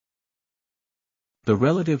The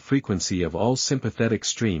relative frequency of all sympathetic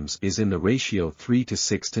streams is in the ratio 3 to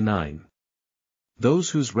 6 to 9.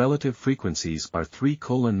 Those whose relative frequencies are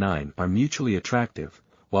 3:9 are mutually attractive,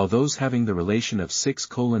 while those having the relation of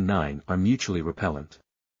 6:9 are mutually repellent.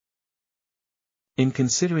 In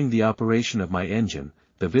considering the operation of my engine,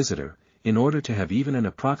 the visitor, in order to have even an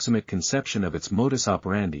approximate conception of its modus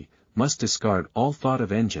operandi, must discard all thought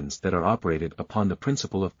of engines that are operated upon the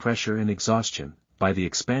principle of pressure and exhaustion, by the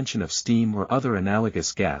expansion of steam or other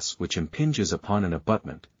analogous gas which impinges upon an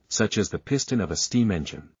abutment, such as the piston of a steam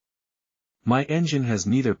engine. My engine has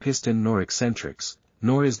neither piston nor eccentrics,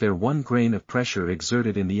 nor is there one grain of pressure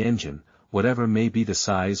exerted in the engine, whatever may be the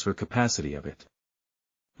size or capacity of it.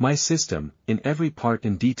 My system, in every part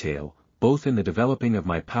and detail, both in the developing of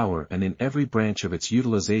my power and in every branch of its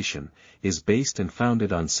utilization, is based and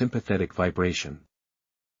founded on sympathetic vibration.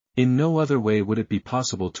 In no other way would it be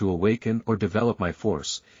possible to awaken or develop my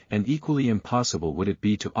force, and equally impossible would it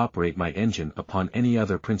be to operate my engine upon any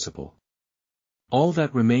other principle. All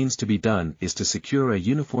that remains to be done is to secure a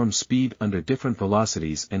uniform speed under different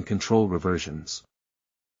velocities and control reversions.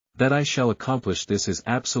 That I shall accomplish this is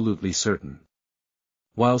absolutely certain.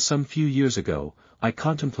 While some few years ago, I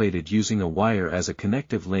contemplated using a wire as a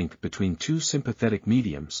connective link between two sympathetic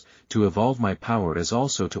mediums, to evolve my power as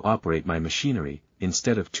also to operate my machinery,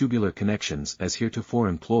 instead of tubular connections as heretofore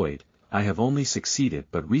employed, I have only succeeded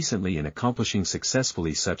but recently in accomplishing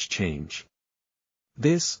successfully such change.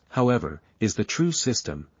 This, however, is the true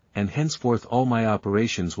system, and henceforth all my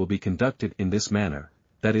operations will be conducted in this manner,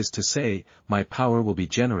 that is to say, my power will be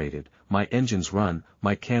generated, my engines run,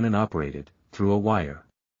 my cannon operated, through a wire.